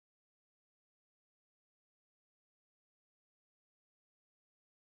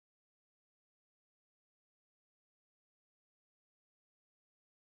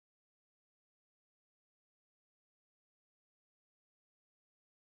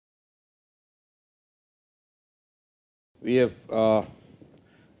we have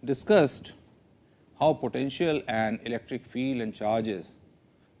discussed how potential and electric field and charges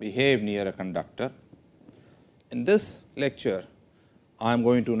behave near a conductor. In this lecture, I am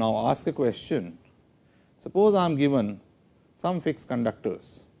going to now ask a question. Suppose I am given some fixed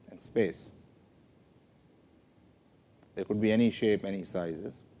conductors in space. They could be any shape, any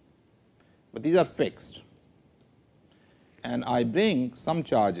sizes, but these are fixed, and I bring some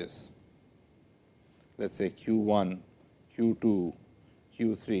charges, let us say Q1, Q2,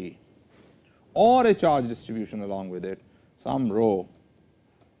 Q3, or a charge distribution along with it, some rho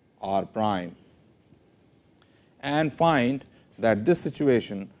r prime, and find that this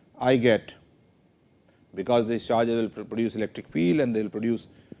situation I get, because these charges will produce electric field and they will produce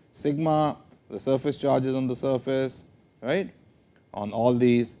sigma, the surface charges on the surface, right, on all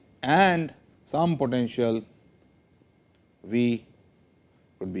these, and some potential V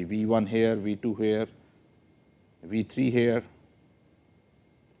could be V1 here, V2 here, V3 here,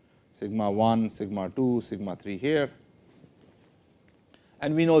 sigma 1, sigma 2, sigma 3 here,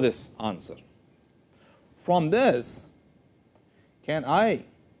 and we know this answer. From this, can I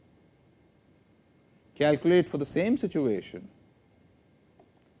calculate for the same situation,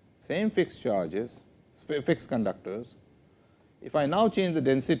 same fixed charges, fixed conductors, if I now change the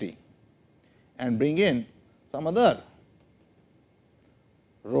density and bring in some other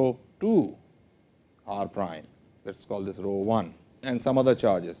rho 2 r prime, let us call this rho 1, and some other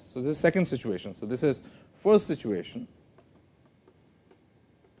charges. So, this is second situation. So, this is first situation,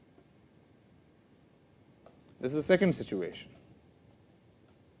 this is the second situation.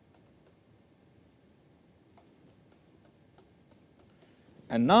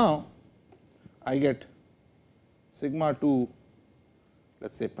 And now, I get sigma 2, let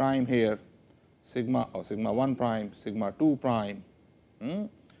us say prime here, sigma or sigma 1 prime, sigma 2 prime,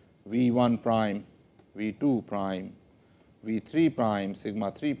 V 1 prime, V 2 prime, V 3 prime,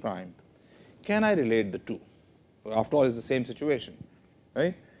 sigma 3 prime. Can I relate the two? After all, it is the same situation,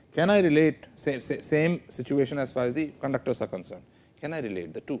 right? Can I relate same situation as far as the conductors are concerned? Can I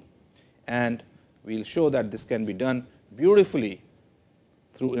relate the two? And we will show that this can be done beautifully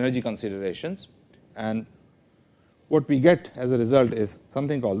through energy considerations, and what we get as a result is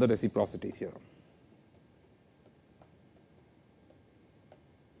something called the reciprocity theorem.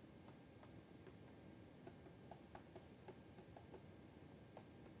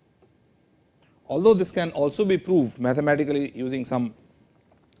 Although this can also be proved mathematically using some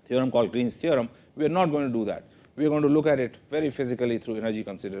theorem called Green's theorem, we are not going to do that. We are going to look at it very physically through energy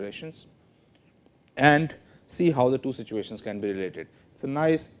considerations and see how the two situations can be related. It is a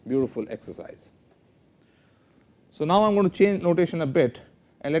nice, beautiful exercise. So, now I am going to change notation a bit,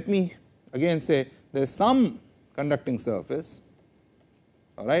 and let me again say there is some conducting surface,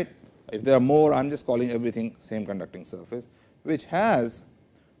 all right. If there are more, I am just calling everything same conducting surface, which has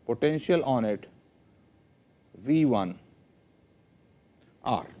potential on it V 1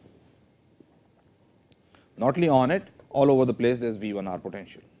 r. Not only on it, all over the place there is V 1 r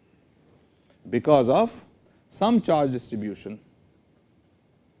potential, because of some charge distribution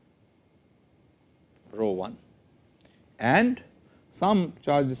rho 1 and some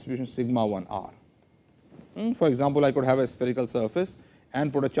charge distribution sigma 1 r. For example, I could have a spherical surface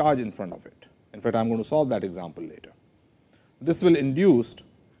and put a charge in front of it. In fact, I am going to solve that example later. This will induce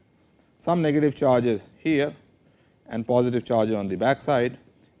some negative charges here and positive charges on the back side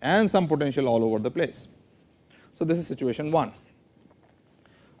and some potential all over the place. So, this is situation 1.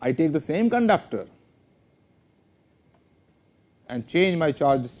 I take the same conductor and change my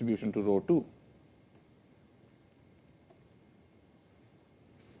charge distribution to rho 2.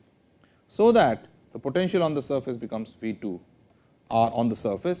 So that the potential on the surface becomes V 2 r on the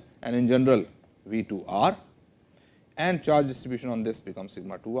surface, and in general V 2 r, and charge distribution on this becomes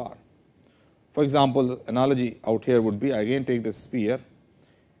sigma 2 r. For example, the analogy out here would be I again take this sphere,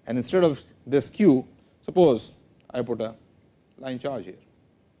 and instead of this q, suppose I put a line charge here.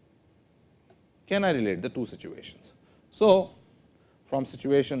 Can I relate the two situations? So, from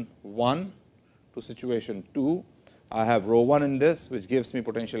situation 1 to situation 2, I have rho 1 in this, which gives me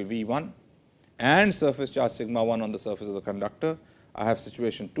potential V 1 and surface charge sigma 1 on the surface of the conductor. I have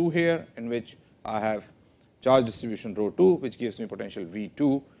situation 2 here, in which I have charge distribution rho 2, which gives me potential V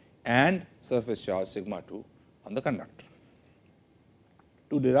 2 and surface charge sigma 2 on the conductor.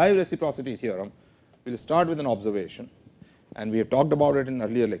 To derive reciprocity theorem, we will start with an observation, and we have talked about it in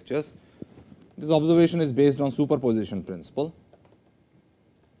earlier lectures. This observation is based on superposition principle.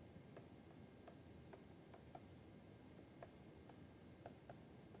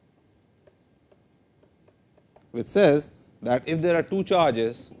 Which says that if there are two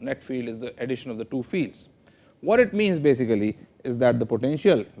charges, net field is the addition of the two fields. What it means basically is that the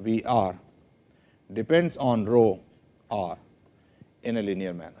potential V r depends on rho r in a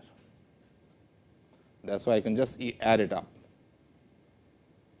linear manner. That is why I can just add it up.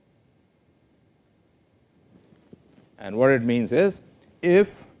 And what it means is,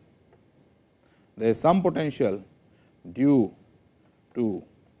 if there is some potential due to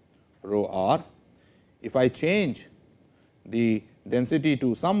rho r, if I change the density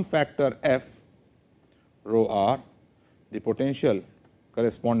to some factor f rho r, the potential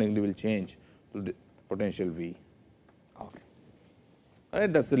correspondingly will change to the potential V r.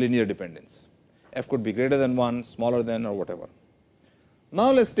 Right? That is the linear dependence. F could be greater than 1, smaller than, or whatever.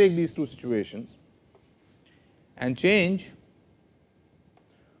 Now, let us take these two situations and change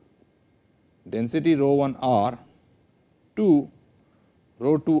density rho 1 r to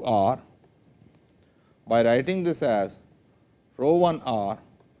rho 2 r by writing this as rho 1 r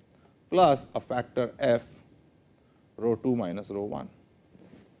plus a factor f rho 2 minus rho 1.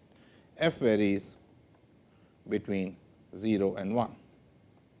 F varies between 0 and 1.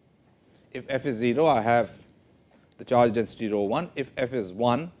 If f is 0, I have the charge density rho 1. If f is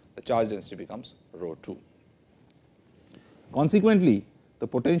 1, the charge density becomes rho 2. Consequently, the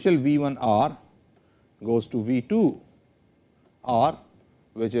potential V 1 r goes to V 2 r,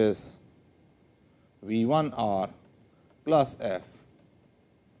 which is V 1 r plus f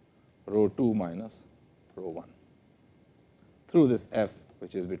rho 2 minus rho 1 through this f,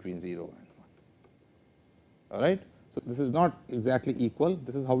 which is between 0 and 1. All right. So, this is not exactly equal,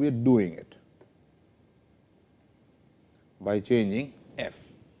 this is how we are doing it by changing f.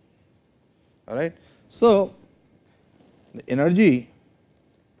 All right. So, the energy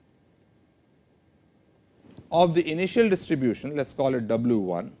of the initial distribution, let us call it W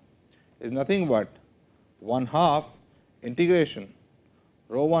 1, is nothing but 1/2 integration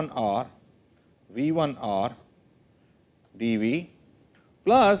rho 1 r V 1 r dV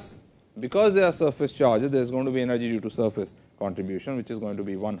plus, because they are surface charges, there is going to be energy due to surface contribution, which is going to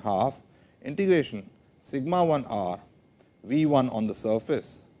be 1/2 integration sigma 1 r V 1 on the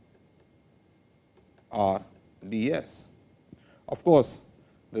surface r ds. Of course,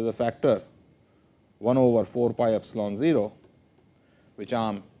 there is a factor 1 over 4 pi epsilon 0, which I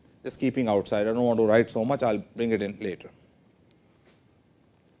am just keeping outside. I do not want to write so much, I will bring it in later.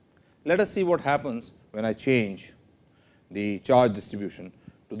 Let us see what happens when I change the charge distribution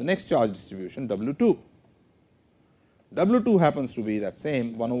to the next charge distribution W 2. W 2 happens to be that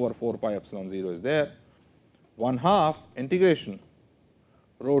same 1 over 4 pi epsilon 0 is there, 1/2 integration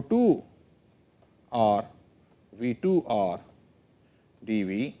rho 2 r V 2 r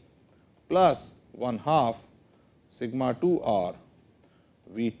dV plus 1/2 sigma 2 r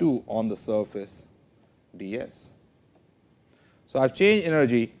V 2 on the surface ds. So, I have changed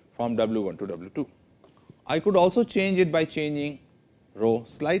energy from W 1 to W 2. I could also change it by changing rho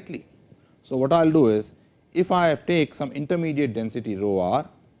slightly. So, what I will do is, if I take some intermediate density rho r,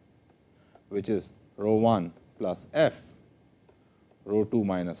 which is rho 1 plus f rho 2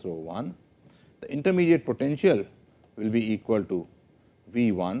 minus rho 1, the intermediate potential will be equal to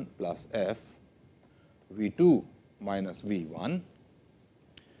V 1 plus f V 2 minus V 1.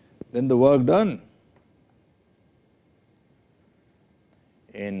 Then the work done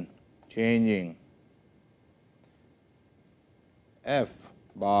in changing f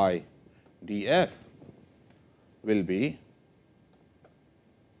by df will be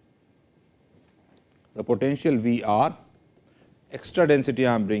the potential V r, extra density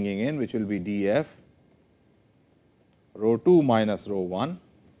I am bringing in, which will be df rho 2 minus rho 1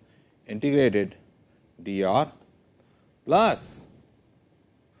 integrated dr plus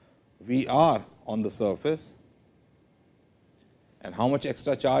V r on the surface. And how much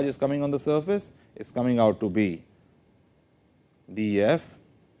extra charge is coming on the surface? It is coming out to be df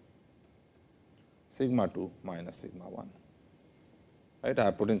sigma 2 minus sigma 1. Right? I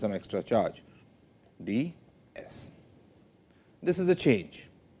have put in some extra charge ds. This is a change.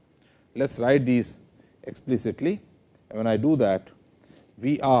 Let us write these explicitly. And when I do that,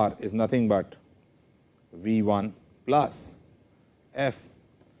 V r is nothing but V 1 plus f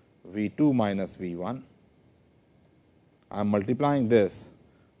V 2 minus V 1. I am multiplying this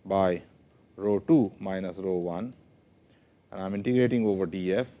by rho 2 minus rho 1, and I am integrating over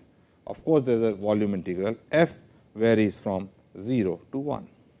df. Of course, there is a volume integral, f varies from 0 to 1,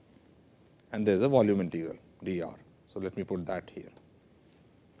 and there is a volume integral dr. So, let me put that here,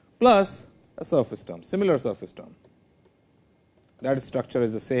 plus a surface term, similar surface term. That structure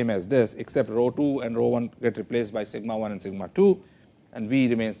is the same as this, except rho 2 and rho 1 get replaced by sigma 1 and sigma 2, and V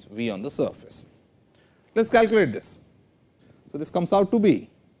remains V on the surface. Let us calculate this. So, this comes out to be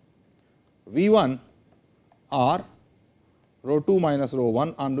V 1 r rho 2 minus rho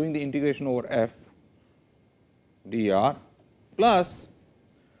 1, I am doing the integration over f dr plus,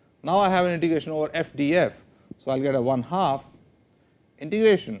 now I have an integration over f df. So, I will get a 1 half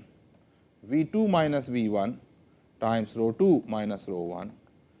integration v 2 minus v 1 times rho 2 minus rho 1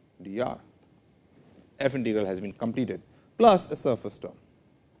 dr. F integral has been completed plus a surface term.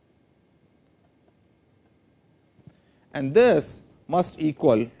 And this must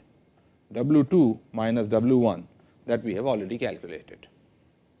equal W 2 minus W 1 that we have already calculated.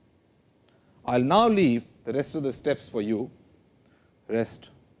 I will now leave the rest of the steps for you, rest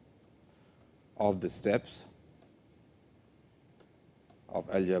of the steps of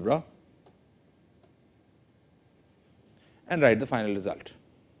algebra, and write the final result.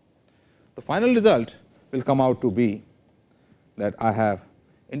 The final result will come out to be that I have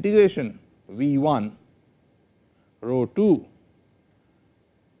integration v 1 rho 2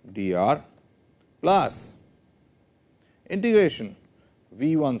 dr plus integration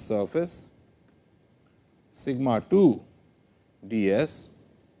v 1 surface sigma 2 ds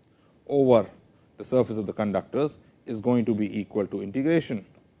over the surface of the conductors is going to be equal to integration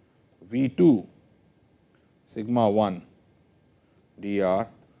v 2 sigma 1 dr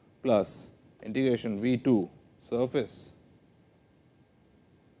plus integration v 2 surface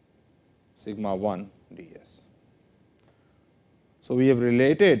sigma 1 ds. So, we have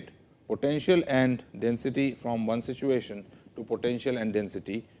related potential and density from one situation to potential and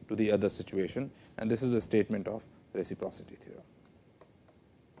density to the other situation, and this is the statement of reciprocity theorem.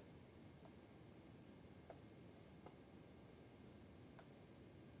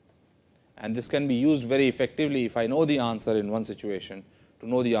 And this can be used very effectively if I know the answer in one situation to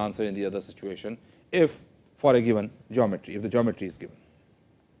know the answer in the other situation, if for a given geometry, if the geometry is given.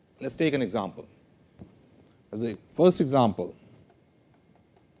 Let us take an example. As a first example,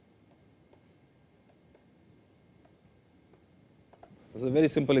 this is a very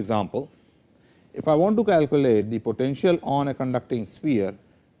simple example. If I want to calculate the potential on a conducting sphere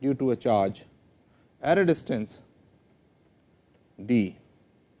due to a charge at a distance d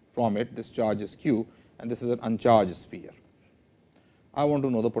from it, this charge is q and this is an uncharged sphere. I want to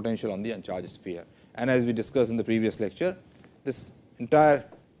know the potential on the uncharged sphere, and as we discussed in the previous lecture, this entire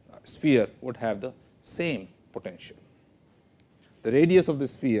sphere would have the same potential. The radius of the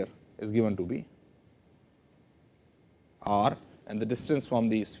sphere is given to be r, and the distance from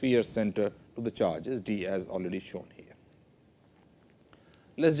the sphere center to the charge is d, as already shown here.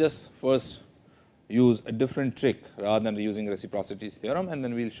 Let us just first use a different trick rather than using reciprocity theorem, and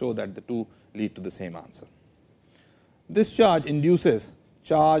then we will show that the two lead to the same answer. This charge induces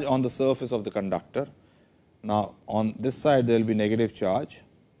charge on the surface of the conductor. Now, on this side there will be negative charge,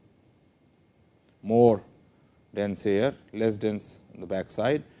 more dense here, less dense on the back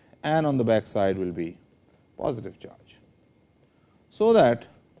side, and on the back side will be positive charge. So that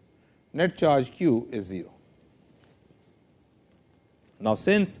net charge q is 0. Now,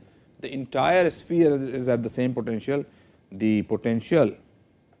 since the entire sphere is at the same potential, the potential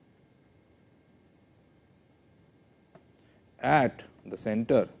at the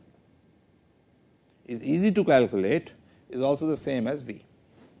center is easy to calculate, is also the same as V.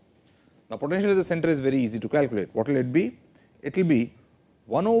 Now, potential at the center is very easy to calculate. What will it be? It will be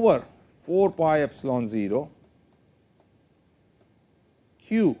 1 over 4 pi epsilon 0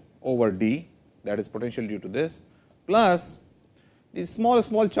 q over d, that is potential due to this, plus these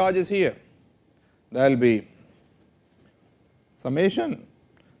small charges here. There will be summation,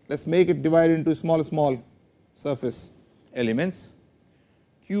 let us make it divided into small surface elements,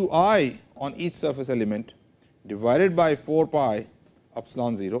 q I on each surface element divided by 4 pi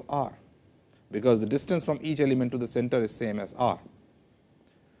epsilon 0 r, because the distance from each element to the center is same as r.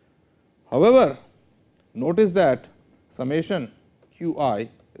 However, notice that summation q I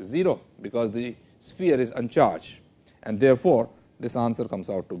is 0, because the sphere is uncharged, and therefore, this answer comes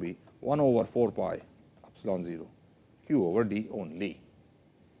out to be 1 over 4 pi epsilon 0 q over d only.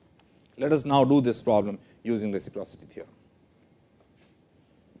 Let us now do this problem using reciprocity theorem.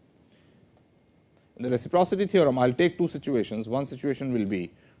 In the reciprocity theorem, I will take two situations. One situation will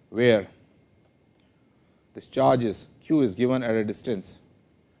be where this charge is q is given at a distance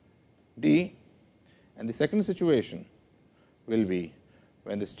d, and the second situation will be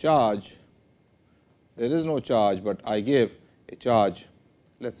when this charge, there is no charge, but I give a charge,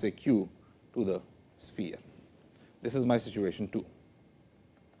 let us say q, to the sphere. This is my situation 2.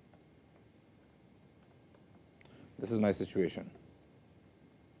 This is my situation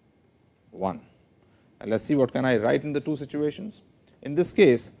 1. And let us see what can I write in the two situations. In this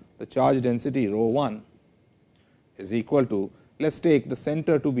case, the charge density rho 1 is equal to, let us take the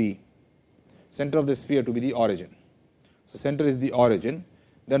center to be center of the sphere to be the origin. So, center is the origin,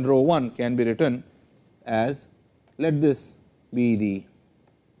 then rho 1 can be written as, let this be the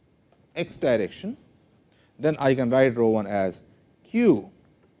x direction, then I can write rho 1 as q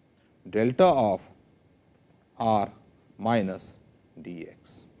delta of r minus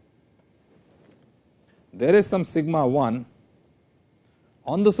dx. There is some sigma 1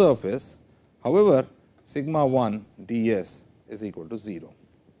 on the surface, however, sigma 1 ds is equal to 0,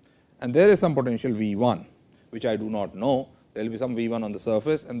 and there is some potential V 1, which I do not know. There will be some V 1 on the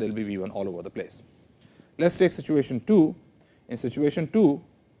surface and there will be V 1 all over the place. Let us take situation 2. In situation 2,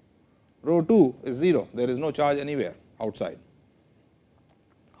 rho 2 is 0, there is no charge anywhere outside.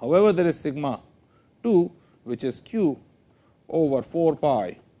 However, there is sigma 2, which is q over 4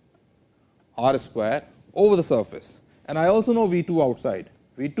 pi r square over the surface, and I also know V 2 outside.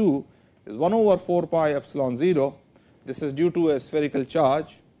 V 2 is 1 over 4 pi epsilon 0. This is due to a spherical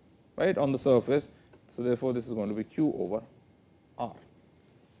charge, right, on the surface. So, therefore, this is going to be q over r.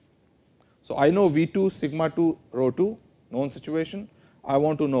 So, I know V 2 sigma 2 rho 2 known situation. I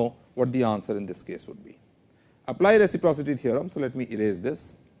want to know what the answer in this case would be. Apply reciprocity theorem. So, let me erase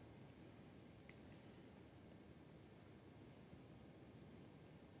this.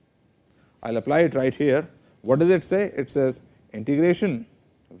 I will apply it right here. What does it say? It says integration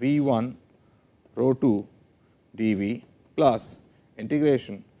V 1 rho 2 dV plus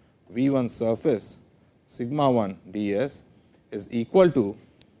integration V 1 surface sigma 1 ds is equal to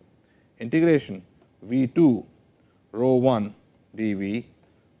integration V 2 rho 1 dV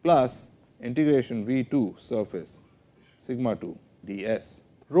plus integration V 2 surface sigma 2 ds.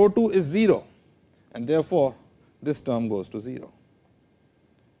 Rho 2 is 0, and therefore, this term goes to 0.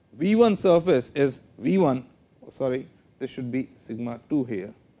 V 1 surface is V 1, sorry, this should be sigma 2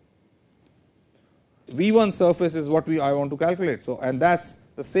 here. V 1 surface is what I want to calculate. So, and that is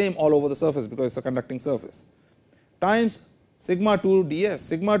the same all over the surface, because it is a conducting surface, times sigma 2 ds.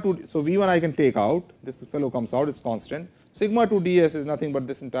 Sigma 2, so V 1 I can take out, this fellow comes out, it is constant. Sigma 2 ds is nothing but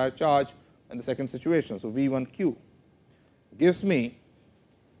this entire charge in the second situation. So, V 1 q gives me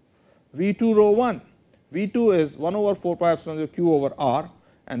V 2 rho 1. V 2 is 1 over 4 pi epsilon 0 q over r,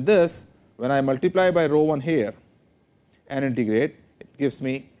 and this, when I multiply by rho 1 here and integrate, it gives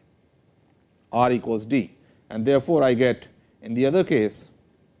me r equals d, and therefore, I get, in the other case,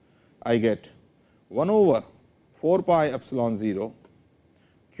 I get 1 over 4 pi epsilon 0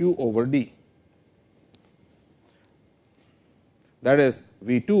 q over d. That is,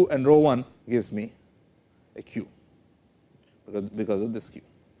 V 2 and rho 1 gives me a q because of this q,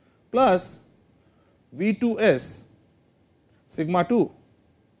 plus V 2 s sigma 2.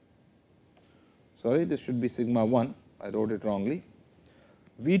 Sorry, this should be sigma 1, I wrote it wrongly.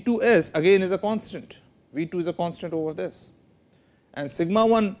 V 2 s again is a constant, V 2 is a constant over this, and sigma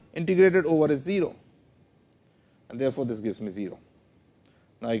 1 integrated over is 0, and therefore, this gives me 0.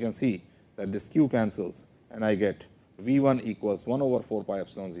 Now, I can see that this q cancels, and I get V 1 equals 1 over 4 pi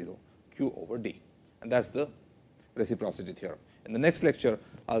epsilon 0 q over d, and that is the reciprocity theorem. In the next lecture,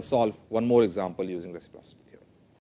 I will solve one more example using reciprocity.